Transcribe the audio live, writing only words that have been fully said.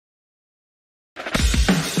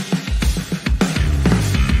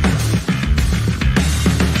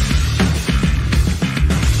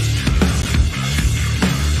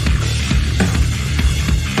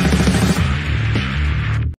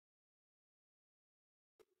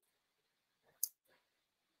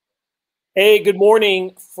Hey, good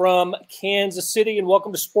morning from Kansas City, and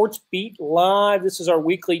welcome to SportsBeat Live. This is our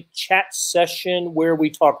weekly chat session where we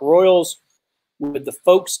talk Royals with the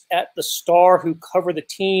folks at the Star who cover the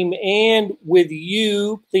team and with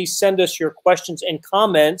you. Please send us your questions and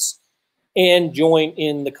comments and join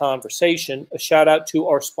in the conversation. A shout out to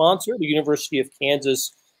our sponsor, the University of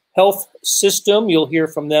Kansas Health System. You'll hear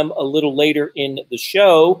from them a little later in the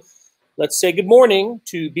show. Let's say good morning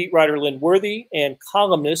to beat writer Lynn Worthy and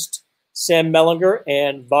columnist Sam Mellinger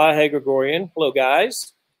and Vahe Gregorian. Hello,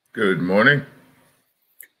 guys. Good morning.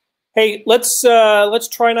 Hey, let's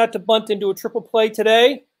try not to bunt into a triple play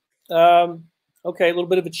today. Okay, a little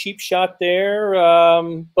bit of a cheap shot there,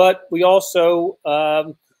 but we also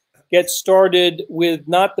get started with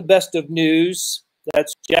not the best of news.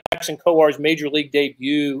 That's Jackson Kowar's Major League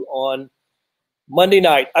debut on Monday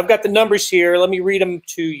night. I've got the numbers here. Let me read them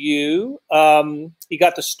to you. He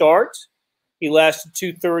got the start. He lasted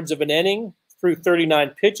 2/3 of an inning, threw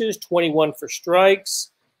 39 pitches, 21 for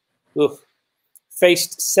strikes. Oof.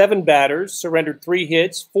 Faced 7 batters, surrendered 3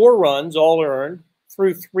 hits, 4 runs, all earned.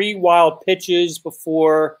 Threw 3 wild pitches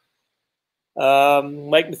before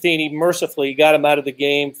Mike Matheny mercifully got him out of the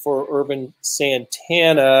game for Urban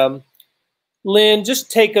Santana. Lynn,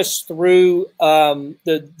 just take us through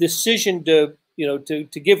the decision to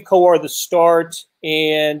give Kowar the start,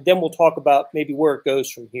 and then we'll talk about maybe where it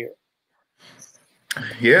goes from here.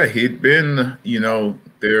 Yeah, he'd been,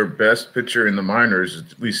 their best pitcher in the minors,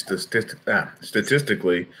 at least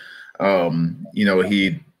statistically.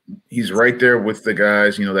 He's right there with the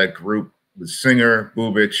guys, that group with Singer,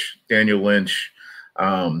 Bubich, Daniel Lynch.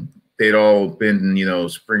 They'd all been,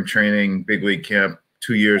 spring training, big league camp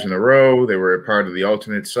 2 years in a row. They were a part of the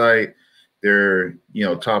alternate site. They're,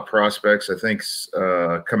 top prospects. I think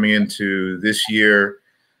coming into this year,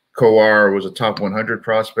 Kowar was a top 100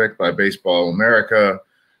 prospect by Baseball America,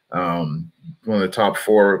 one of the top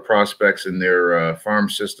 4 prospects in their farm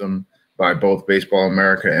system by both Baseball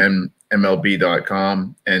America and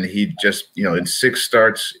MLB.com. And he just, in 6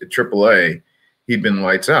 starts at AAA, he'd been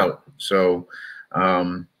lights out. So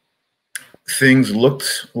things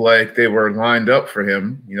looked like they were lined up for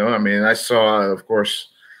him. I saw, of course,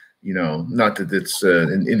 not that it's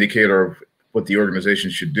an indicator of what the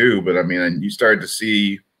organization should do, but you started to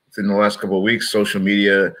see in the last couple of weeks, social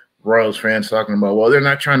media, Royals fans talking about, well, they're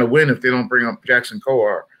not trying to win if they don't bring up Jackson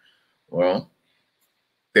Kowar. Well,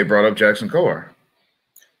 they brought up Jackson Kowar.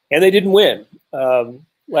 And they didn't win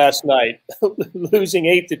last night, losing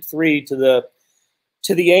 8-3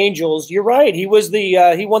 to the Angels. You're right. He was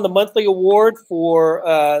he won the monthly award for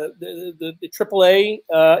the AAA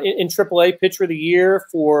in AAA Pitcher of the Year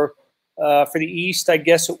for the East, I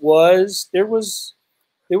guess it was. There was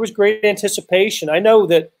great anticipation. I know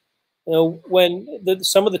that when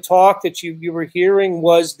some of the talk that you were hearing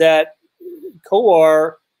was that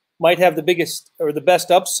Kowar might have the biggest or the best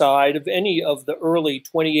upside of any of the early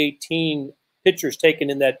 2018 pitchers taken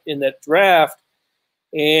in that draft,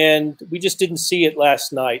 and we just didn't see it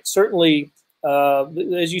last night. Certainly,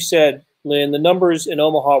 as you said, Lynn, the numbers in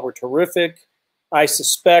Omaha were terrific. I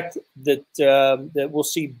suspect that that we'll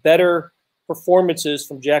see better performances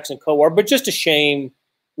from Jackson Kowar, but just a shame.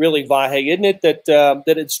 Really, Vahe, isn't it, that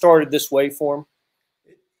it started this way for him?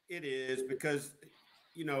 It is, because,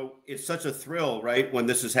 it's such a thrill, right, when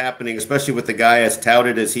this is happening, especially with the guy as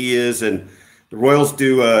touted as he is. And the Royals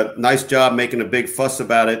do a nice job making a big fuss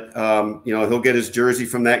about it. He'll get his jersey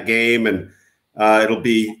from that game, and it'll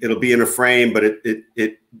be in a frame, but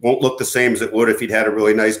it won't look the same as it would if he'd had a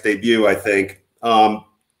really nice debut, I think. I'm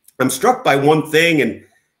struck by one thing, and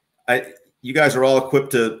you guys are all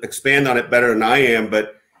equipped to expand on it better than I am,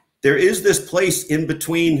 but there is this place in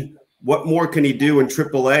between what more can he do in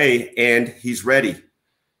AAA and he's ready.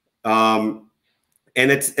 And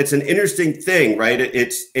it's an interesting thing, right?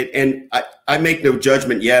 And I make no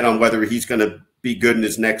judgment yet on whether he's going to be good in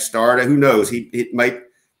his next start. Who knows? It might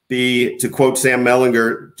be, to quote Sam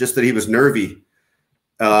Mellinger, just that he was nervy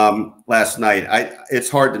last night.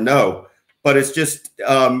 It's hard to know, but it's just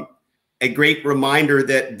a great reminder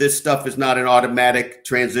that this stuff is not an automatic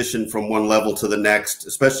transition from one level to the next,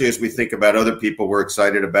 especially as we think about other people we're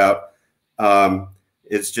excited about. There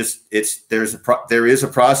is a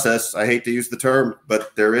process. I hate to use the term,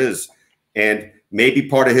 but there is. And maybe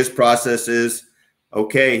part of his process is,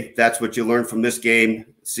 okay, that's what you learn from this game.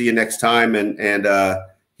 See you next time. And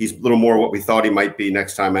he's a little more what we thought he might be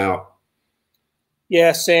next time out.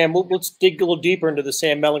 Yeah, Sam, let's dig a little deeper into the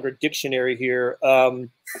Sam Mellinger dictionary here.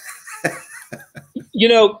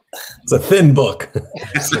 It's a thin book.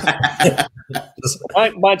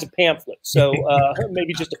 Mine's a pamphlet, so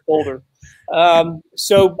maybe just a folder.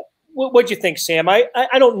 So what'd you think, Sam? I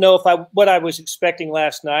don't know if what I was expecting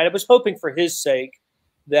last night. I was hoping for his sake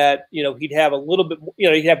that, he'd have a little bit,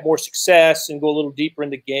 he'd have more success and go a little deeper in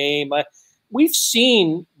the game. We've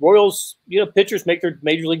seen Royals, pitchers make their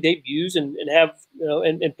major league debuts and have,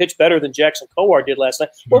 and pitch better than Jackson Kowar did last night.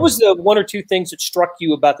 What was the one or two things that struck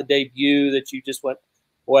you about the debut that you just went,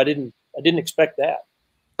 well, I didn't expect that?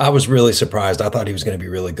 I was really surprised. I thought he was going to be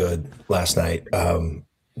really good last night.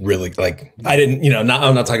 Really, like, I didn't, I'm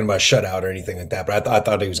not talking about a shutout or anything like that, but I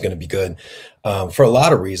thought he was going to be good for a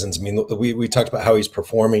lot of reasons. I mean, we talked about how he's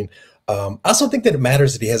performing. I also think that it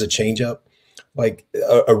matters that he has a changeup, like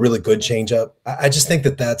a really good changeup. I just think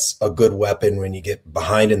that that's a good weapon when you get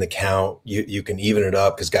behind in the count. You can even it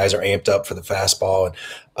up because guys are amped up for the fastball.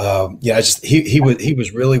 And he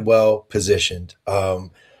was really well positioned.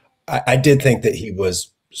 I did think that he was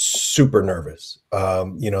super nervous.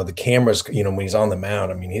 The cameras, when he's on the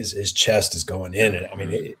mound, I mean, his chest is going in. And I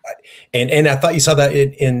mean, and I thought you saw that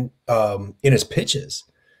in his pitches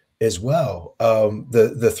as well.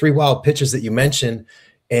 The three wild pitches that you mentioned,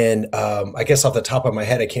 and I guess off the top of my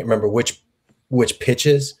head, I can't remember which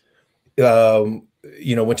pitches, went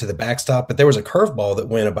to the backstop, but there was a curveball that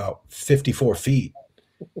went about 54 feet.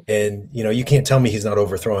 And, you can't tell me he's not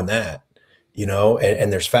overthrowing that.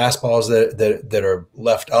 And there's fastballs that are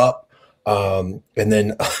left up. And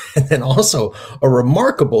then also a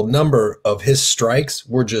remarkable number of his strikes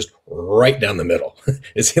were just right down the middle.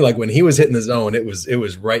 It's like when he was hitting the zone, it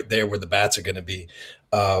was right there where the bats are going to be.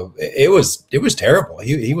 It was terrible.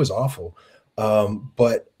 He was awful.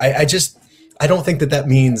 But I don't think that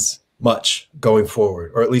means much going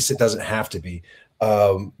forward, or at least it doesn't have to be.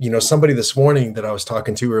 Somebody this morning that I was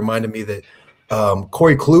talking to reminded me that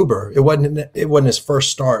Corey Kluber, it wasn't his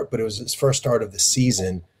first start, but it was his first start of the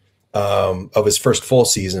season, of his first full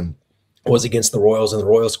season, was against the Royals, and the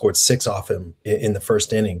Royals scored 6 off him in the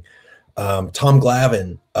first inning. Tom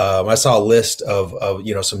Glavine, I saw a list of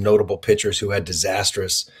some notable pitchers who had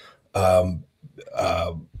disastrous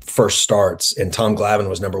first starts, and Tom Glavine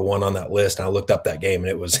was number 1 on that list. And I looked up that game, and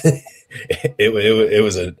it was it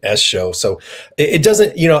was an S show. So it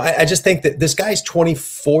doesn't, I just think that this guy's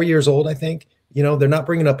 24 years old. I think, they're not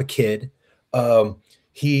bringing up a kid.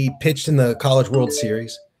 He pitched in the College World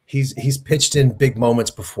Series. He's pitched in big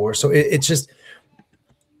moments before. So it's just,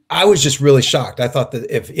 I was just really shocked. I thought that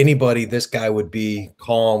if anybody, this guy would be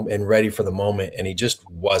calm and ready for the moment, and he just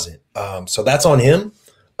wasn't. So that's on him.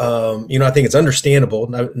 I think it's understandable.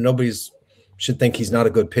 Nobody's should think he's not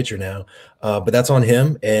a good pitcher now, but that's on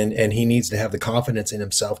him, and he needs to have the confidence in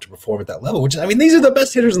himself to perform at that level, which, I mean, these are the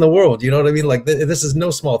best hitters in the world. You know what I mean? Like, this is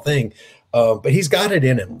no small thing, but he's got it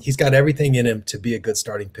in him. He's got everything in him to be a good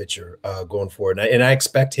starting pitcher going forward. And I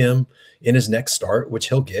expect him in his next start, which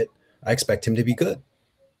he'll get, I expect him to be good.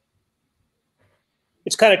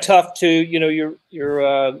 It's kind of tough to, you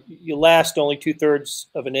last only 2/3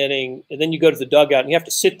 of an inning, and then you go to the dugout and you have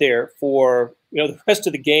to sit there for, the rest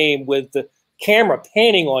of the game with the camera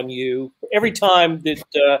panning on you every time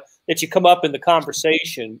that you come up in the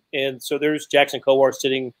conversation. And so there's Jackson Kowar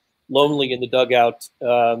sitting lonely in the dugout.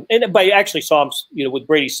 And I actually saw him, with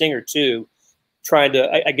Brady Singer too, trying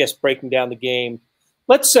to, I guess, breaking down the game.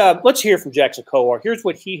 Let's hear from Jackson Kowar. Here's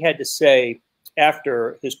what he had to say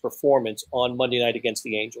after his performance on Monday night against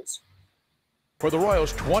the Angels. For the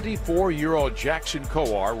Royals, 24-year-old Jackson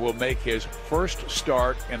Kowar will make his first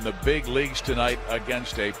start in the big leagues tonight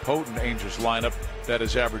against a potent Angels lineup that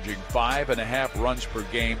is averaging 5.5 runs per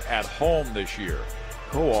game at home this year.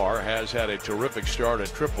 Kowar has had a terrific start at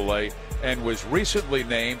AAA and was recently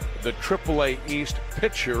named the AAA East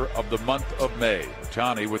Pitcher of the month of May.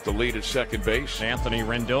 Ohtani with the lead at second base. Anthony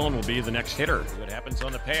Rendon will be the next hitter. What happens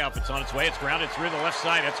on the payoff? It's on its way. It's grounded through the left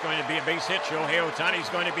side. That's going to be a base hit. Shohei Ohtani's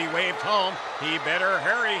going to be waved home. He better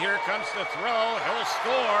hurry. Here comes the throw. He'll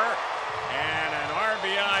score. And an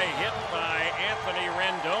RBI hit by Anthony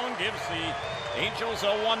Rendon gives the Angels a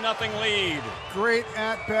 1-0 lead. Great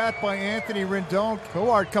at-bat by Anthony Rendon.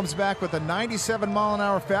 Kowar comes back with a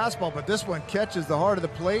 97-mile-an-hour fastball, but this one catches the heart of the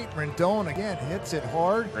plate. Rendon, again, hits it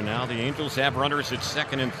hard. For now, the Angels have runners at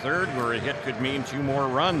second and third, where a hit could mean 2 more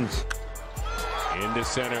runs. Into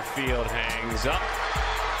center field, hangs up,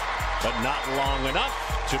 but not long enough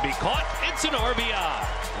to be caught. It's an RBI.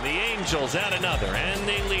 The Angels add another, and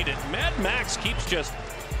they lead it. Mad Max keeps just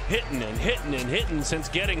hitting and hitting and hitting since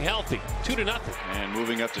getting healthy. 2-0. And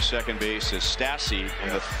moving up to second base is Stassi in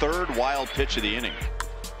the 3rd wild pitch of the inning.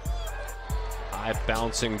 High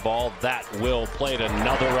bouncing ball that will plate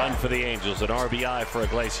another run for the Angels. An RBI for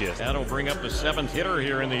Iglesias. That'll bring up the 7th hitter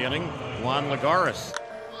here in the inning, Juan Lagares.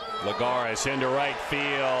 Lagares into right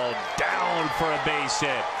field, down for a base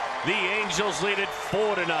hit. The Angels lead it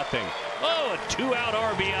 4-0. Oh, a 2-out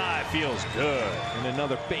RBI feels good. And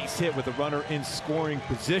another base hit with a runner in scoring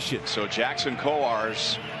position. So Jackson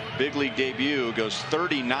Kowar's big league debut goes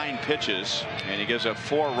 39 pitches, and he gives up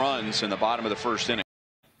 4 runs in the bottom of the first inning.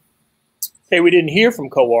 Okay, we didn't hear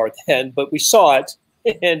from Kowar then, but we saw it,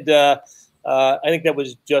 and I think that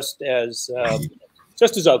was just as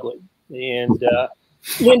ugly. And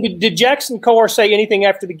Lynn, did Jackson Kowar say anything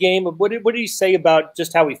after the game? What did he say about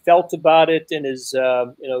just how he felt about it and his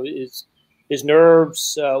his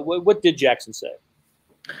nerves? What did Jackson say?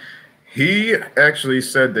 He actually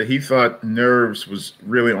said that he thought nerves was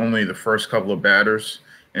really only the first couple of batters,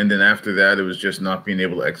 and then after that, it was just not being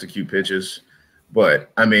able to execute pitches.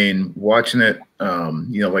 But I mean, watching it,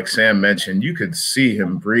 like Sam mentioned, you could see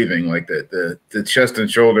him breathing, like the chest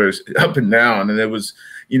and shoulders up and down, and it was,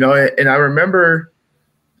 and I remember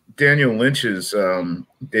Daniel Lynch's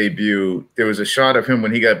debut. There was a shot of him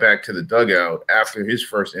when he got back to the dugout after his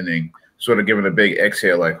first inning, sort of giving a big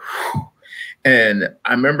exhale, like, whew. And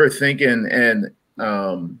I remember thinking, and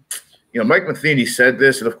Mike Matheny said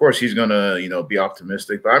this, and of course he's gonna, be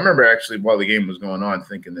optimistic. But I remember actually while the game was going on,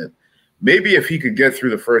 thinking that maybe if he could get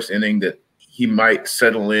through the first inning, that he might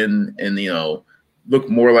settle in and look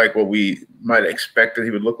more like what we might expect that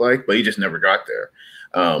he would look like. But he just never got there.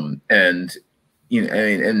 And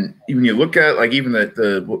when you look at even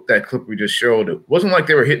that clip we just showed, it wasn't like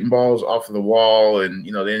they were hitting balls off of the wall and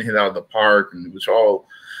they didn't hit out of the park, and it was all.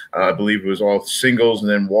 I believe it was all singles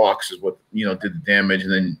and then walks is what did the damage,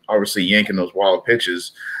 and then obviously yanking those wild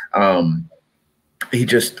pitches. He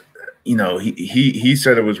just he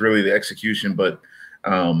said it was really the execution, but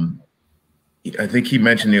I think he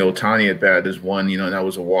mentioned the Ohtani at bat as one. That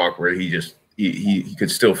was a walk where he just he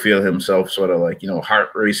could still feel himself sort of like heart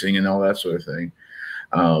racing and all that sort of thing.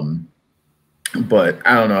 But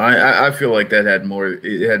I don't know. I feel like that had more.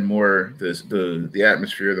 It had more the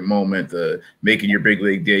atmosphere, the moment, the making your big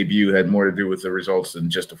league debut had more to do with the results than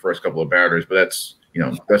just the first couple of batters. But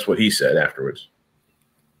that's what he said afterwards.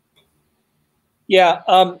 Yeah.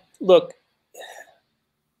 Look,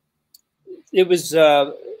 it was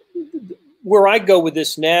where I go with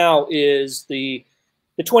this now is the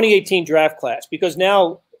 2018 draft class, because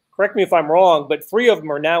now, correct me if I'm wrong, but 3 of them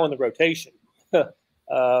are now in the rotation.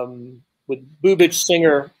 With Bubic,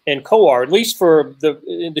 Singer, and Kowar, at least for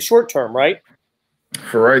the short term, right?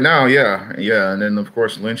 For right now, yeah. And then of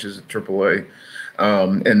course Lynch is at AAA,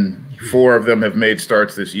 and 4 of them have made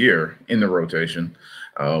starts this year in the rotation.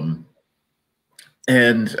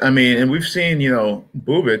 And I mean, and we've seen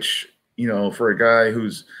Bubic, for a guy who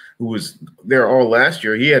was there all last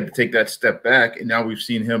year, he had to take that step back, and now we've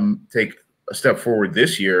seen him take a step forward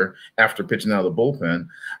this year after pitching out of the bullpen.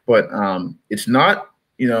 But it's not,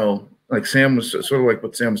 like Sam was sort of like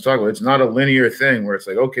what Sam was talking about. It's not a linear thing where it's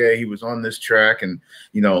like, okay, he was on this track and,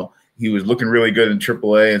 he was looking really good in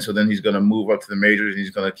AAA. And so then he's going to move up to the majors and he's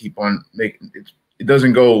going to keep on making it. It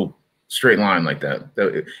doesn't go straight line like that.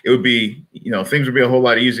 It would be, things would be a whole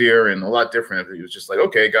lot easier and a lot different if it was just like,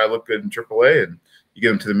 okay, guy looked good in AAA and you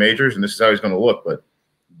get him to the majors and this is how he's going to look. But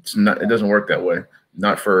it doesn't work that way.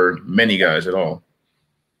 Not for many guys at all.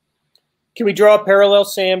 Can we draw a parallel,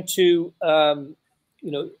 Sam, to,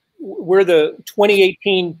 where the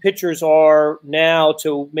 2018 pitchers are now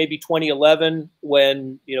to maybe 2011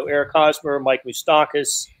 when, Eric Hosmer, Mike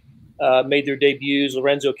Moustakas made their debuts,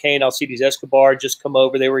 Lorenzo Cain, Alcides Escobar just come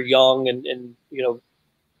over. They were young and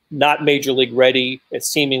not major league ready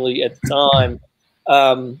seemingly at the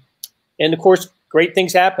time. And of course, great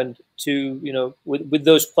things happened to, with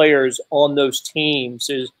those players on those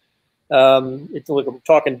teams. Look, I'm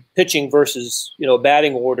talking pitching versus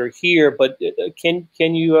batting order here, but can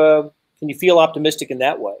you feel optimistic in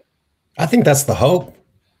that way? I think that's the hope.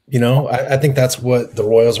 I think that's what the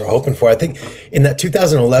Royals are hoping for. I think in that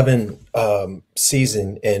 2011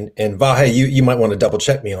 season, and Vahe, you might want to double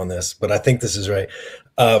check me on this, but I think this is right.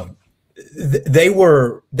 They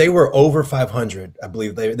were over 500. I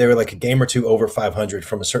believe they were like a game or two over 500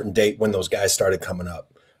 from a certain date when those guys started coming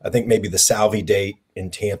up. I think maybe the Salvi date in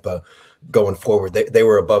Tampa going forward, they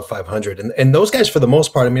were above 500. And those guys, for the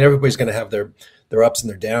most part, I mean, everybody's going to have their ups and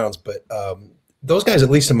their downs, but those guys, at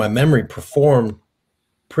least in my memory, performed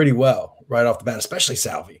pretty well right off the bat, especially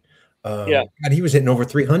Salvi. God, he was hitting over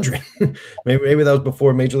 300. maybe that was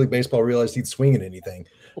before Major League Baseball realized he'd swing at anything.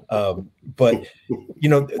 But,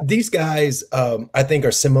 these guys, I think,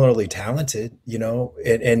 are similarly talented,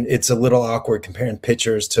 and it's a little awkward comparing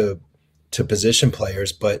pitchers to position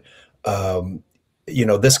players, but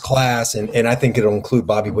this class, and I think it'll include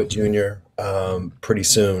Bobby Witt Jr. Pretty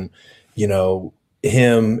soon.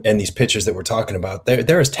 Him and these pitchers that we're talking about,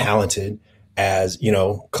 they're as talented as, you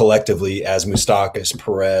know, collectively as Moustakas,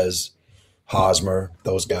 Perez, Hosmer,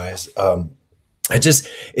 those guys.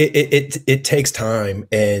 It takes time.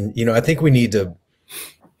 And, you know, I think we need to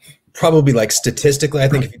probably, like, statistically, I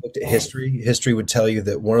think if you looked at history would tell you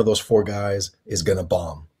that one of those four guys is going to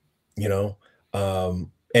bomb, you know,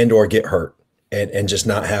 and or get hurt and just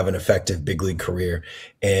not have an effective big league career,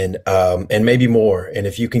 and maybe more. And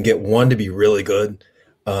if you can get one to be really good,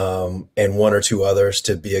 and one or two others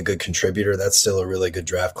to be a good contributor, that's still a really good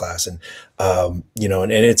draft class. And, you know,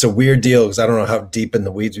 and it's a weird deal because I don't know how deep in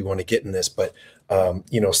the weeds we want to get in this, but,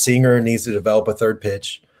 you know, Singer needs to develop a third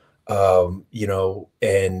pitch, you know,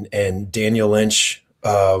 and Daniel Lynch.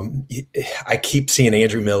 I keep seeing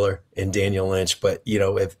Andrew Miller and Daniel Lynch, but, you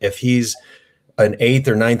know, if he's an 8th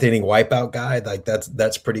or 9th inning wipeout guy, like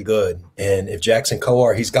that's pretty good. And if Jackson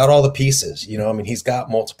Kowar, he's got all the pieces, you know, I mean, he's got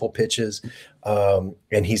multiple pitches,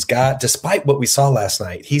 and he's got, despite what we saw last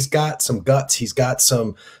night, he's got some guts, he's got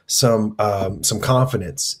some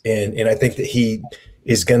confidence, and I think that he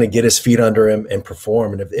is going to get his feet under him and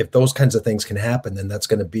perform. And if those kinds of things can happen, then that's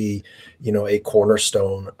going to be, you know, a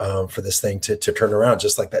cornerstone for this thing to turn around,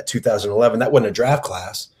 just like that 2011. That wasn't a draft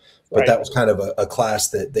class, but that was kind of a class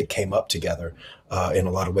that came up together in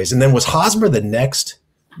a lot of ways. And then was Hosmer the next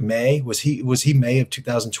May? Was he May of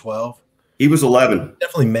 2012? He was 11.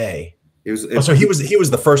 Definitely May. So he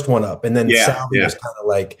was the first one up, and then Salvi was kind of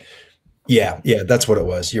like, yeah, that's what it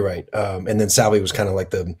was. You're right. And then Salvi was kind of like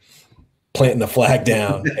the planting the flag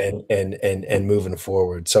down and moving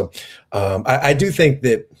forward. So I do think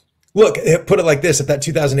that, look, put it like this: if that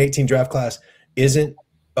 2018 draft class isn't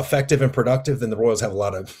effective and productive, then the Royals have a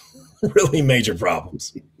lot of really major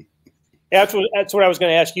problems. That's what I was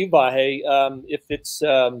going to ask you, Vahe.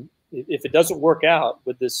 If it doesn't work out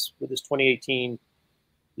with this 2018,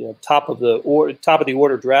 you know, top of the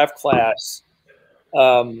order draft class,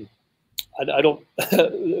 I don't.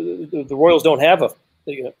 The Royals don't have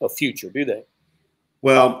a future, do they?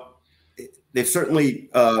 Well, they've certainly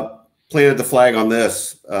planted the flag on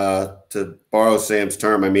this, to borrow Sam's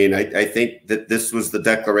term. I mean, I think that this was the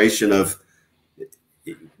declaration of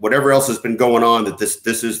whatever else has been going on, that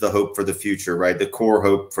this is the hope for the future, right? The core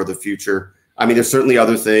hope for the future. I mean, there's certainly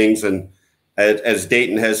other things. And as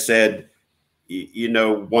Dayton has said, you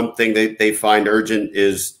know, one thing they find urgent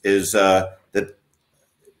is that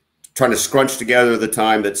trying to scrunch together the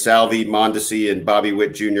time that Salvi, Mondesi, and Bobby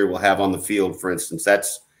Witt Jr. will have on the field, for instance.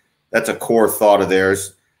 That's a core thought of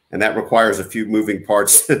theirs, and that requires a few moving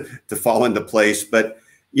parts to fall into place. But,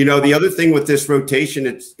 you know, the other thing with this rotation,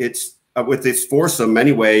 it's with this foursome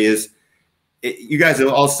anyway, is you guys have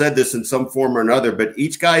all said this in some form or another, but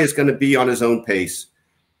each guy is going to be on his own pace.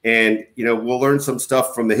 And, you know, we'll learn some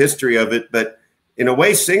stuff from the history of it, but in a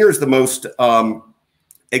way, Singer's the most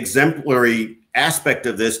exemplary aspect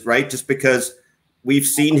of this, right? Just because we've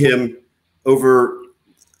seen him over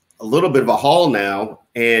a little bit of a haul now,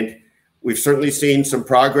 and we've certainly seen some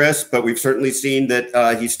progress, but we've certainly seen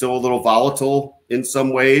that he's still a little volatile in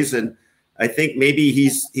some ways. And I think maybe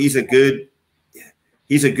he's a good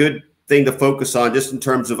thing to focus on, just in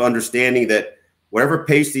terms of understanding that whatever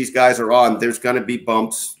pace these guys are on, there's going to be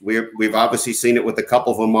bumps. We've obviously seen it with a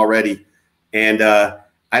couple of them already. And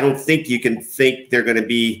I don't think you can think they're going to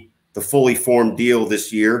be the fully formed deal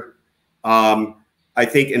this year. I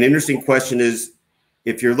think an interesting question is,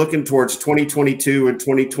 if you're looking towards 2022 and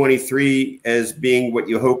 2023 as being what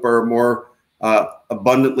you hope are more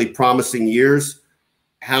abundantly promising years,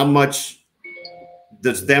 how much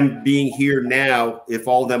does them being here now, if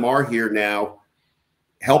all of them are here now,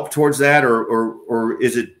 help towards that, or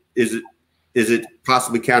is it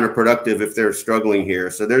possibly counterproductive if they're struggling here?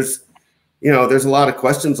 So there's a lot of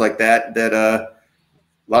questions like that a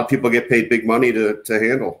lot of people get paid big money to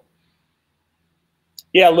handle.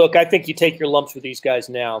 Yeah, look, I think you take your lumps with these guys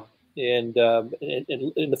now, and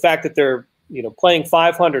the fact that they're, you know, playing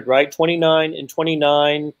 500, right,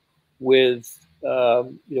 29-29 with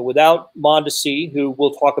without Mondesi, who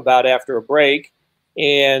we'll talk about after a break,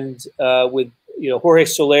 and with, you know, Jorge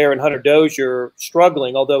Soler and Hunter Dozier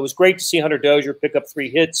struggling. Although it was great to see Hunter Dozier pick up 3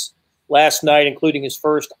 hits last night, including his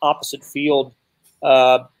first opposite field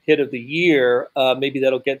hit of the year. Maybe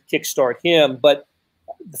that'll kickstart him. But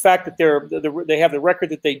the fact that they have the record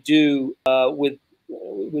that they do with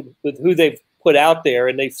who they've put out there,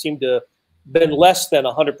 and they seem to have been less than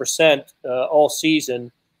 100% all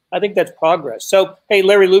season, I think that's progress. So, hey,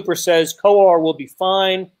 Larry Looper says Kowar will be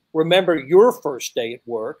fine. Remember your first day at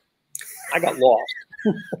work. I got lost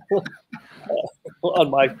on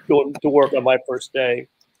my going to work on my first day.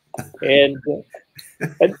 And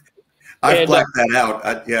I've blacked that out.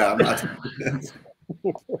 I'm not.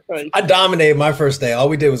 Right. I dominated my first day. All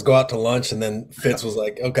we did was go out to lunch, and then Fitz was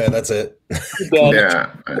like, "Okay, that's it."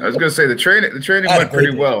 Yeah, I was gonna say the training went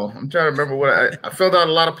pretty well. I'm trying to remember what I filled out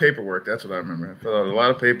a lot of paperwork. That's what I remember. I filled out a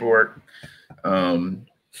lot of paperwork.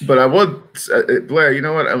 But I would, Blair, you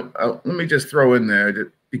know what? Let me just throw in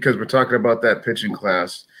there, because we're talking about that pitching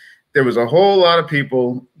class. There was a whole lot of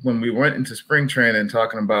people when we went into spring training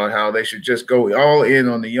talking about how they should just go all in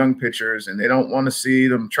on the young pitchers, and they don't want to see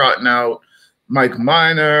them trotting out Mike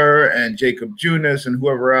Minor and Jacob Junis and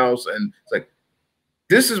whoever else. And it's like,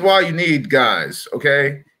 this is why you need guys,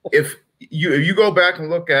 okay? If you go back and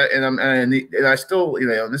look at, and I still,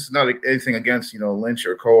 this is not anything against, Lynch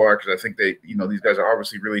or Kowar, because I think they, these guys are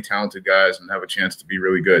obviously really talented guys and have a chance to be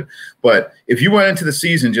really good. But if you went into the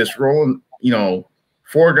season just rolling,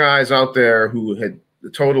 4 guys out there who had the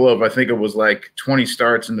total of, I think it was like 20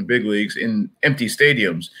 starts in the big leagues in empty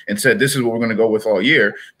stadiums, and said, this is what we're going to go with all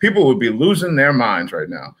year, people would be losing their minds right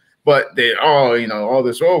now. But they all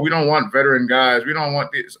this, we don't want veteran guys. We don't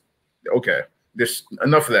want these. Okay, there's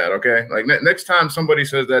enough of that, okay? Like next time somebody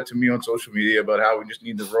says that to me on social media about how we just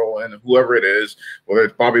need to roll in, whoever it is, whether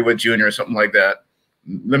it's Bobby Witt Jr. or something like that,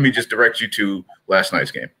 let me just direct you to last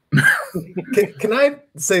night's game. Can I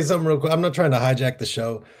say something real quick? I'm not trying to hijack the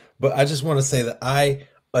show, but I just want to say that I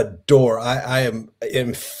am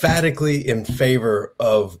emphatically in favor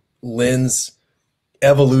of Lynn's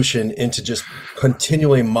evolution into just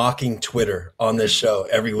continually mocking Twitter on this show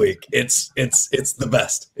every week. It's the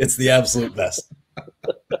best. It's the absolute best.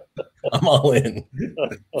 I'm all in.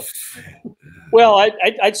 Well,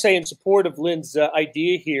 I'd say in support of Lynn's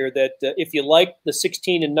idea here that if you like the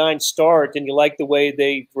 16-9 start and you like the way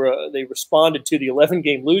they responded to the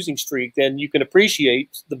 11-game losing streak, then you can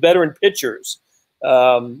appreciate the veteran pitchers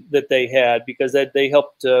that they had, because they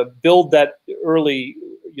helped build that early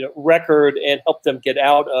record and help them get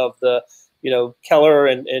out of the Keller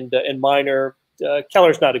and Minor.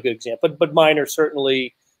 Keller's not a good example, but Minor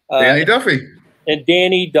certainly. Danny Duffy. And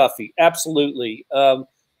Danny Duffy, absolutely.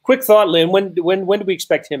 Quick thought, Lynn. When do we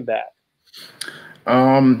expect him back?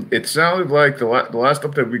 It sounded like the last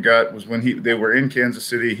update we got was when they were in Kansas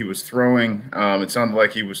City. He was throwing. It sounded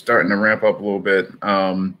like he was starting to ramp up a little bit.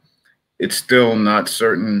 It's still not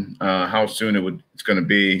certain how soon it's going to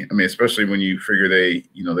be. I mean, especially when you figure they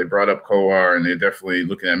brought up Kowar, and they're definitely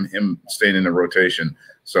looking at him staying in the rotation.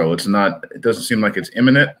 So it doesn't seem like it's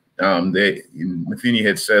imminent. Matheny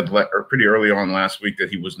had said pretty early on last week that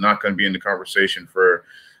he was not going to be in the conversation for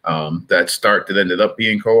that start that ended up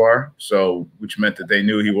being Kowar. So, which meant that they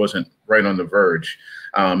knew he wasn't right on the verge.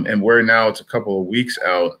 And where now it's a couple of weeks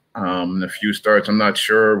out, and a few starts. I'm not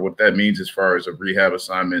sure what that means as far as a rehab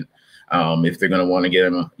assignment. If they're going to want to get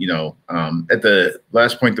him, at the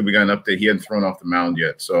last point that we got an update, he hadn't thrown off the mound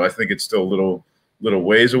yet. So I think it's still a little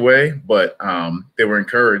ways away, but they were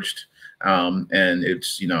encouraged. And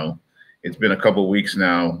it's been a couple of weeks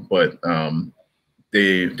now, but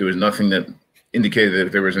there was nothing that indicated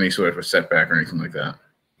that there was any sort of a setback or anything like that.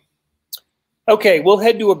 Okay, we'll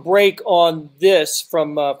head to a break on this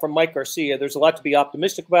from Mike Garcia. There's a lot to be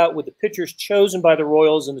optimistic about with the pitchers chosen by the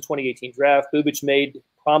Royals in the 2018 draft. Bubic made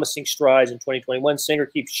promising strides in 2021. Singer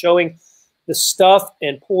keeps showing the stuff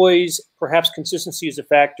and poise. Perhaps consistency is a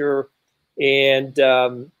factor. And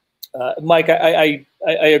Mike, I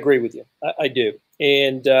agree with you. I do.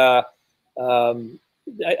 And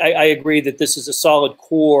I agree that this is a solid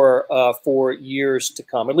core for years to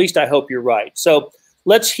come. At least I hope you're right. So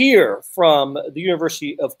let's hear from the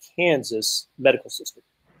University of Kansas medical system.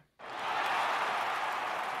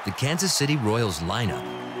 The Kansas City Royals lineup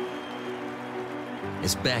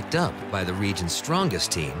is backed up by the region's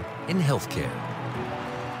strongest team in healthcare,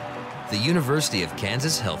 the University of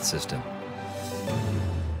Kansas Health System.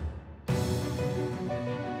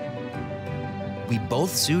 We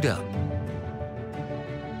both suit up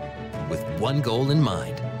with one goal in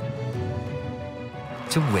mind: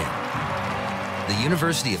 to win. The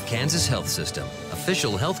University of Kansas Health System,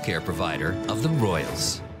 official healthcare provider of the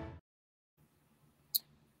Royals.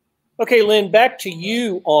 Okay, Lynn, back to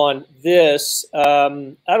you on this.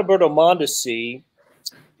 Adalberto Mondesi,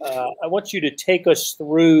 I want you to take us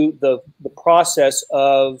through the process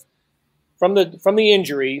of from the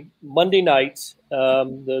injury Monday night,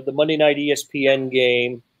 the Monday night ESPN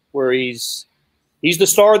game where he's the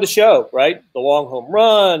star of the show, right? The long home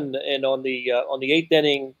run, and on the eighth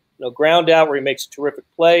inning, ground out where he makes a terrific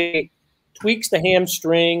play, tweaks the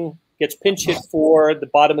hamstring, gets pinch hit for the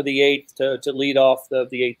bottom of the eighth to lead off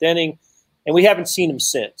the eighth inning, and we haven't seen him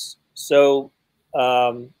since. So,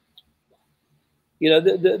 the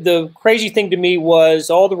crazy thing to me was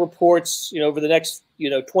all the reports, over the next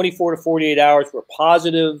 24 to 48 hours were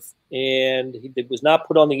positive and he was not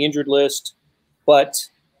put on the injured list, but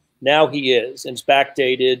now he is, and it's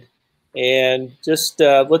backdated. And just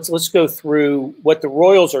let's go through what the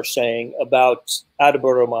Royals are saying about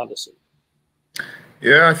Adalberto Mondesi.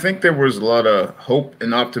 Yeah, I think there was a lot of hope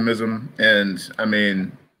and optimism, and I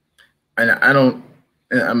mean,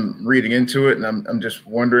 I'm reading into it, and I'm just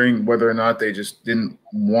wondering whether or not they just didn't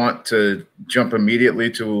want to jump immediately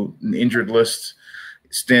to an injured list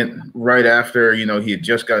stint right after, you know, he had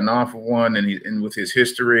just gotten off of one, and with his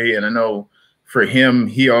history, and I know for him,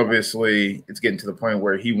 he obviously, it's getting to the point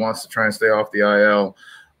where he wants to try and stay off the IL,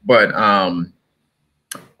 but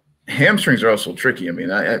hamstrings are also tricky. I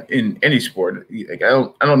mean, in any sport, like I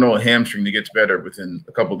don't know a hamstring that gets better within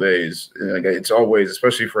a couple days. Like it's always,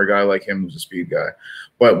 especially for a guy like him who's a speed guy.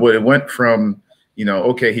 But what it went from, you know,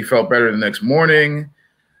 okay, he felt better the next morning.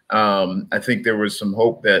 I think there was some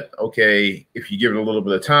hope that, okay, if you give it a little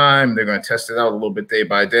bit of time, they're going to test it out a little bit day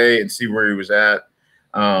by day and see where he was at.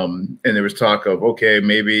 And there was talk of, okay,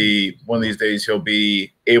 maybe one of these days he'll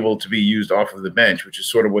be able to be used off of the bench, which is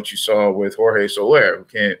sort of what you saw with Jorge Soler,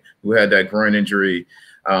 who had that groin injury.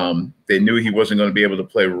 They knew he wasn't going to be able to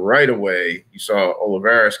play right away. You saw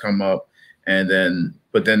Olivares come up,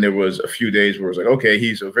 but then there was a few days where it was like, okay,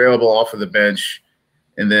 he's available off of the bench.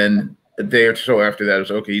 And then a day or so after that, it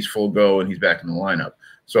was okay, he's full go and he's back in the lineup.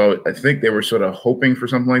 So I think they were sort of hoping for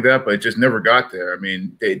something like that, but it just never got there. I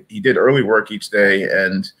mean, he did early work each day,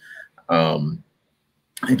 and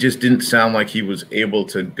it just didn't sound like he was able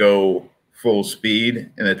to go full speed.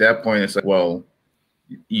 And at that point, it's like, well,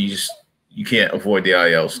 you can't avoid the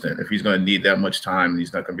IL stint. If he's going to need that much time,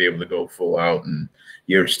 he's not going to be able to go full out, and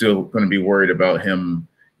you're still going to be worried about him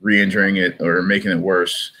re-injuring it or making it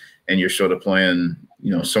worse, and you're sort of playing,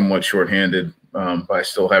 you know, somewhat shorthanded by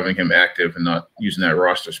still having him active and not using that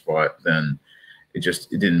roster spot, then it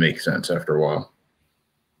didn't make sense after a while.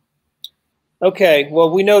 Okay, well,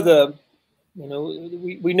 we know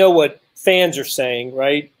we know what fans are saying,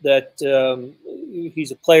 right? That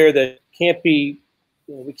he's a player that can't be,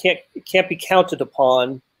 can't be counted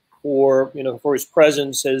upon for his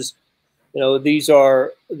presence. As you know, these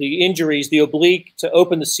are the injuries, the oblique to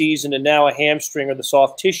open the season, and now a hamstring or the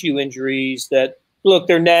soft tissue injuries that, look,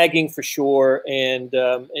 they're nagging for sure, and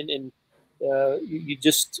you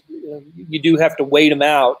do have to wait them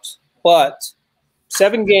out. But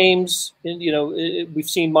 7 games, we've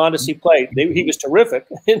seen Mondesi play. He was terrific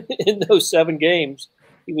in those 7 games.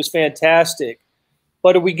 He was fantastic.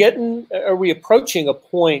 But are we approaching a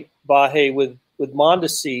point, Vahe, with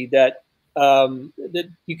Mondesi that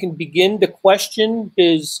you can begin to question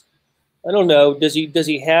his? I don't know. Does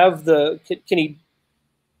he have the? Can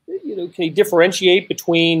he differentiate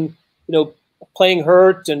between playing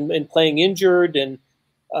hurt and playing injured, and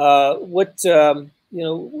what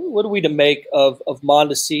are we to make of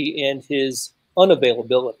Mondesi and his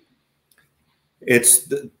unavailability?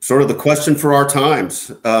 It's sort of the question for our times,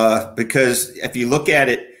 because if you look at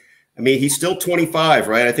it, I mean, he's still 25,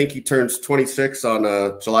 right? I think he turns 26 on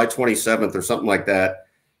July 27th or something like that.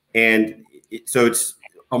 And so it's,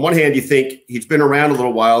 on one hand, you think he's been around a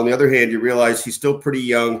little while. On the other hand, you realize he's still pretty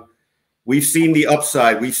young. We've seen the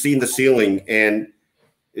upside. We've seen the ceiling. And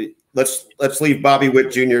let's leave Bobby Witt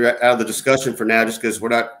Jr. out of the discussion for now, just because we're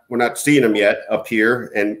not seeing him yet up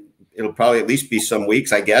here. And it'll probably at least be some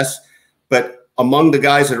weeks, I guess. But among the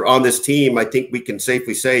guys that are on this team, I think we can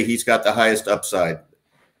safely say he's got the highest upside.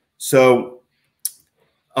 So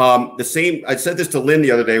I said this to Lynn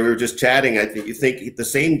the other day, we were just chatting. I think you think the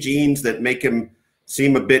same genes that make him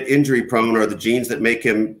seem a bit injury prone are the genes that make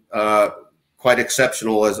him quite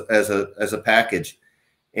exceptional as a package.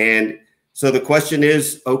 And so the question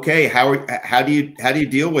is, okay, how do you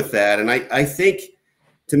deal with that? And I think,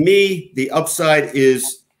 to me, the upside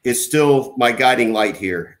is still my guiding light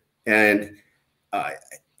here. And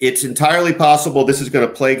it's entirely possible this is going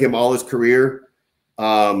to plague him all his career.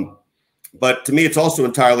 But to me, it's also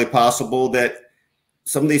entirely possible that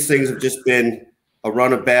some of these things have just been a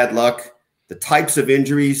run of bad luck. The types of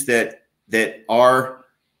injuries that are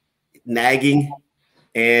nagging,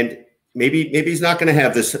 and maybe he's not going to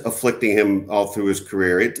have this afflicting him all through his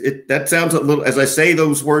career. That sounds a little, as I say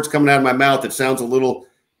those words coming out of my mouth, it sounds a little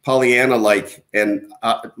Pollyanna-like and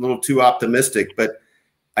a little too optimistic. But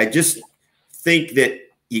I just think that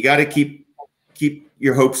you got to keep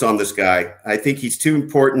your hopes on this guy. I think he's too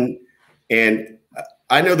important, and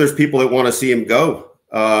I know there's people that want to see him go.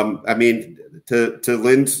 I mean, to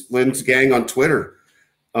Lynn's gang on Twitter,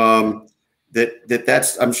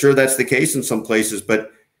 that's I'm sure that's the case in some places.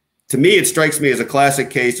 But to me, it strikes me as a classic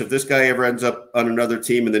case. If this guy ever ends up on another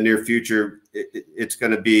team in the near future, it's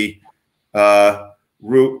going to be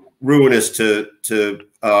ruinous to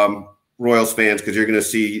Royals fans, because you're going to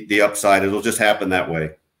see the upside. It'll just happen that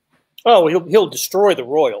way. Oh, he'll destroy the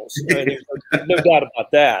Royals. I mean, there's no doubt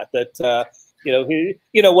about that.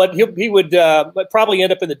 He would probably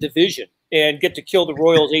end up in the division and get to kill the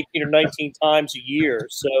Royals 18 or 19 times a year.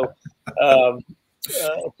 So,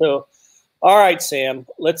 all right, Sam,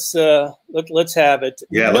 let's have it.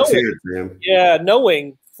 Yeah, let's hear it, Sam. Yeah,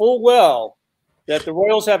 knowing full well that the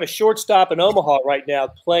Royals have a shortstop in Omaha right now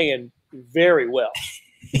playing very well.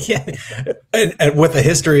 Yeah, and with a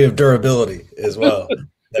history of durability as well.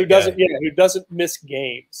 Who doesn't miss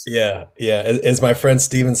games. Yeah. As my friend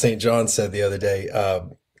Steven St. John said the other day,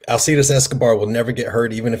 Alcides Escobar will never get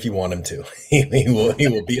hurt even if you want him to. he will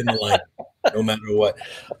be in the line no matter what.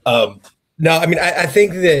 No, I mean, I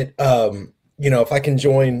think that, if I can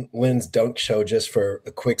join Lynn's dunk show just for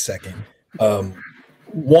a quick second,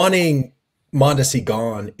 wanting Mondesi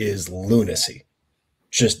gone is lunacy,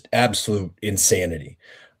 just absolute insanity.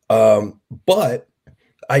 But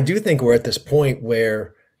I do think we're at this point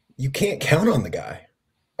where you can't count on the guy.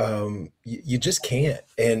 You just can't.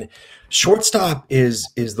 And shortstop is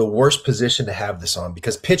the worst position to have this on,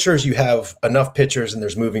 because pitchers, you have enough pitchers and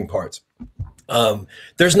there's moving parts.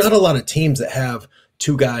 There's not a lot of teams that have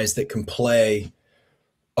two guys that can play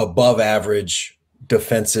above average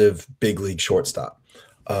defensive big league shortstop.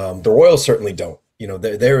 The Royals certainly don't.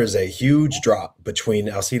 There is a huge drop between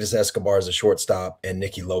Alcides Escobar as a shortstop and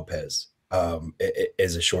Nicky Lopez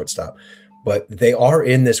as a shortstop. But they are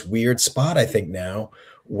in this weird spot, I think, now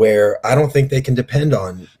where I don't think they can depend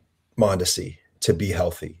on Mondesi to be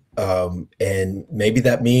healthy. And maybe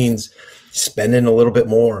that means spending a little bit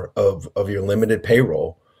more of your limited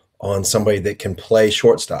payroll on somebody that can play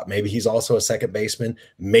shortstop. Maybe he's also a second baseman.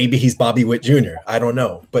 Maybe he's Bobby Witt Jr. I don't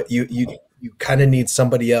know. But you kind of need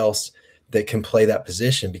somebody else that can play that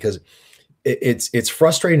position, because it's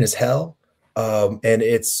frustrating as hell. And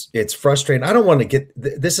it's frustrating. I don't want to get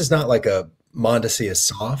this is not like a Mondesi is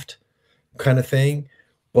soft kind of thing,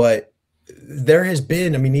 but there has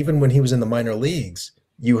been, I mean, even when he was in the minor leagues,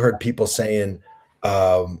 you heard people saying,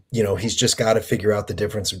 he's just got to figure out the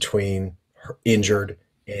difference between injured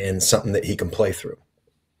and something that he can play through.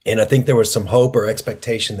 And I think there was some hope or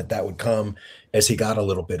expectation that would come as he got a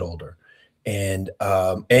little bit older. And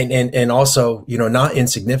also, not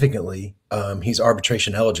insignificantly, he's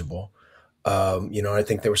arbitration eligible. I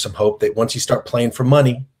think there was some hope that once you start playing for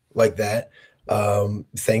money like that,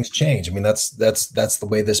 things change. I mean, that's the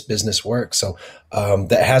way this business works. So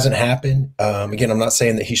that hasn't happened. Again, I'm not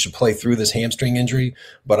saying that he should play through this hamstring injury,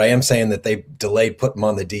 but I am saying that they delayed putting him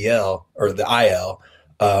on the DL or the IL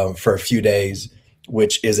for a few days,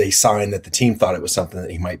 which is a sign that the team thought it was something that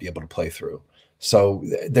he might be able to play through. So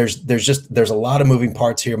there's a lot of moving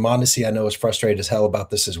parts here. Mondesi, I know, is frustrated as hell about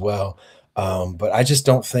this as well. But I just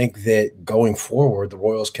don't think that going forward, the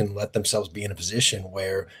Royals can let themselves be in a position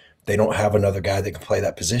where they don't have another guy that can play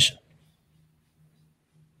that position.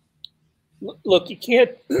 Look, you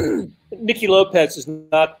can't. Nicky Lopez is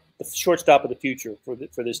not the shortstop of the future for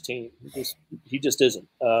this team. He just isn't.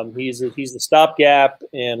 He's the stopgap.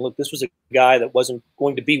 And look, this was a guy that wasn't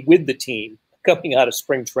going to be with the team coming out of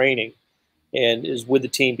spring training, and is with the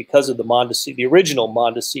team because of the original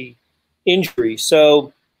Mondesi injury.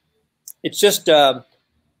 So it's just, I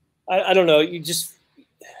don't know.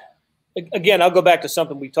 Again, I'll go back to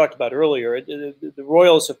something we talked about earlier. The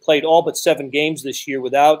Royals have played all but 7 games this year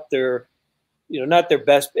without their, not their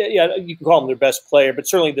best. Yeah, you can call them their best player, but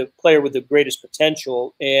certainly the player with the greatest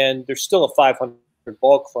potential. And they're still a 500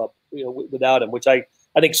 ball club, without him, which I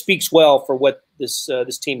think speaks well for what this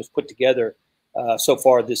team has put together so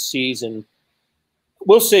far this season.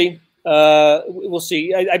 We'll see. We'll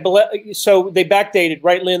see. I believe so. They backdated,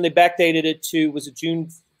 right, Lynn? They backdated it to, was it June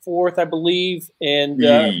 4th, I believe, and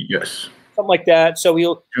yes, something like that. So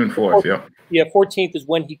he'll June 4th. Yeah, 14th is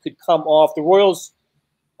when he could come off. The Royals.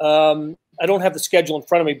 I don't have the schedule in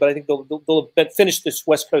front of me, but I think they'll finish this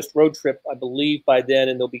West Coast road trip, I believe, by then,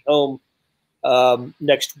 and they'll be home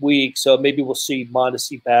next week. So maybe we'll see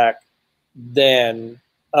Mondesi back then.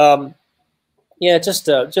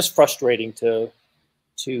 Just frustrating to.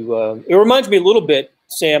 It reminds me a little bit,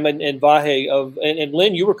 Sam and Vahe, of and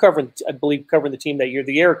Lynn, you were covering the team that year,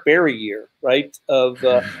 the Eric Berry year, right? Of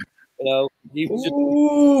he was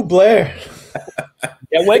just, Blair.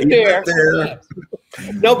 Yeah, went there.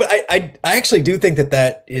 No, but I actually do think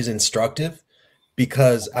that is instructive,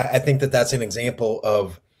 because I think that's an example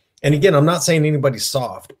of, and again, I'm not saying anybody's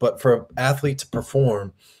soft, but for an athlete to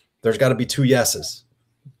perform, there's got to be 2 yeses.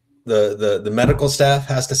 The medical staff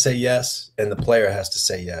has to say yes, and the player has to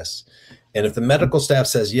say yes. And if the medical staff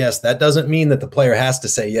says yes, that doesn't mean that the player has to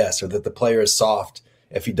say yes, or that the player is soft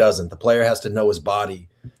if he doesn't. The player has to know his body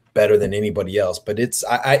better than anybody else. But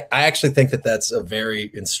I actually think that that's a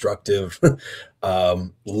very instructive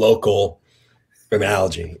local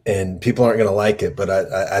analogy, and people aren't going to like it, but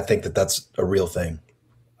I think that that's a real thing.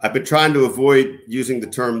 I've been trying to avoid using the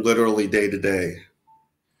term literally day to day.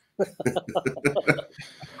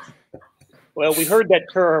 Well, we heard that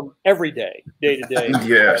term every day, day to day.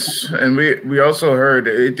 Yes, and we also heard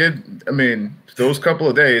it did. I mean, those couple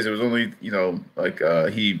of days, it was only, you know, like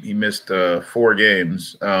he missed 4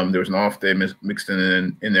 games. There was an off day mixed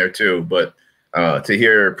in there too. But to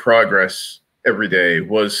hear progress every day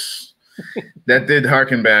that did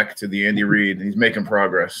harken back to the Andy Reid. He's making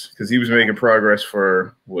progress, because he was making progress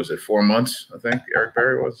for, what was it, 4 months? I think Eric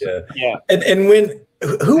Berry was. Yeah. And when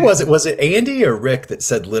who was it? Was it Andy or Rick that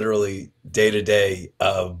said literally day to day?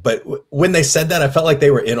 But when they said that, I felt like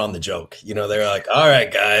they were in on the joke. You know, they were like, "All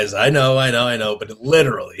right, guys, I know, but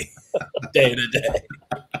literally day to day."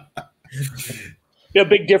 Yeah,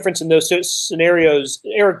 big difference in those scenarios.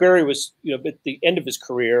 Eric Berry was, you know, at the end of his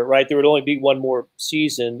career, right? There would only be one more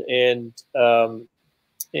season, and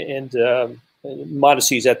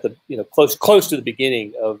Mondesi's at the, you know, close to the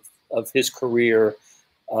beginning of his career.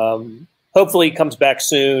 Hopefully he comes back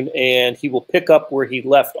soon, and he will pick up where he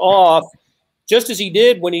left off, just as he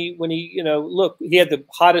did when he you know, look, he had the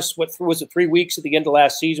hottest, what was it, 3 weeks at the end of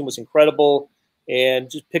last season, was incredible, and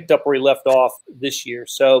just picked up where he left off this year.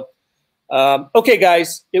 So. Okay,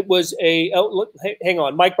 guys, it was hang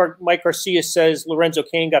on. Mike Garcia says Lorenzo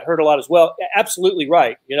Cain got hurt a lot as well. Absolutely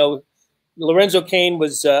right. You know, Lorenzo Cain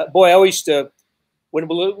was, boy, I always used to, when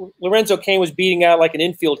Lorenzo Cain was beating out like an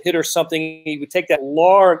infield hit or something, he would take that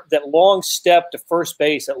long step to first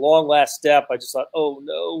base, that long last step. I just thought, oh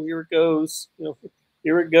no, here it goes. You know,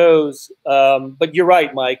 here it goes. But you're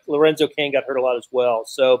right, Mike. Lorenzo Cain got hurt a lot as well.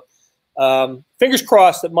 So fingers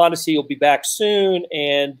crossed that Mondesi will be back soon,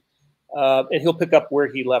 and he'll pick up where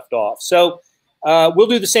he left off. So we'll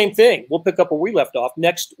do the same thing. We'll pick up where we left off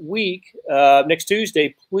next week, next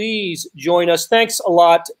Tuesday. Please join us. Thanks a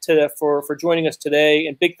lot for joining us today,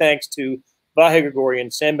 and big thanks to Vahe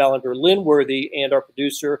Gregorian, Sam Mellinger, Lynn Worthy, and our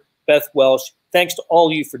producer, Beth Welsh. Thanks to all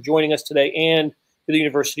of you for joining us today, and to the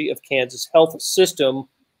University of Kansas Health System.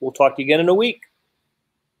 We'll talk to you again in a week.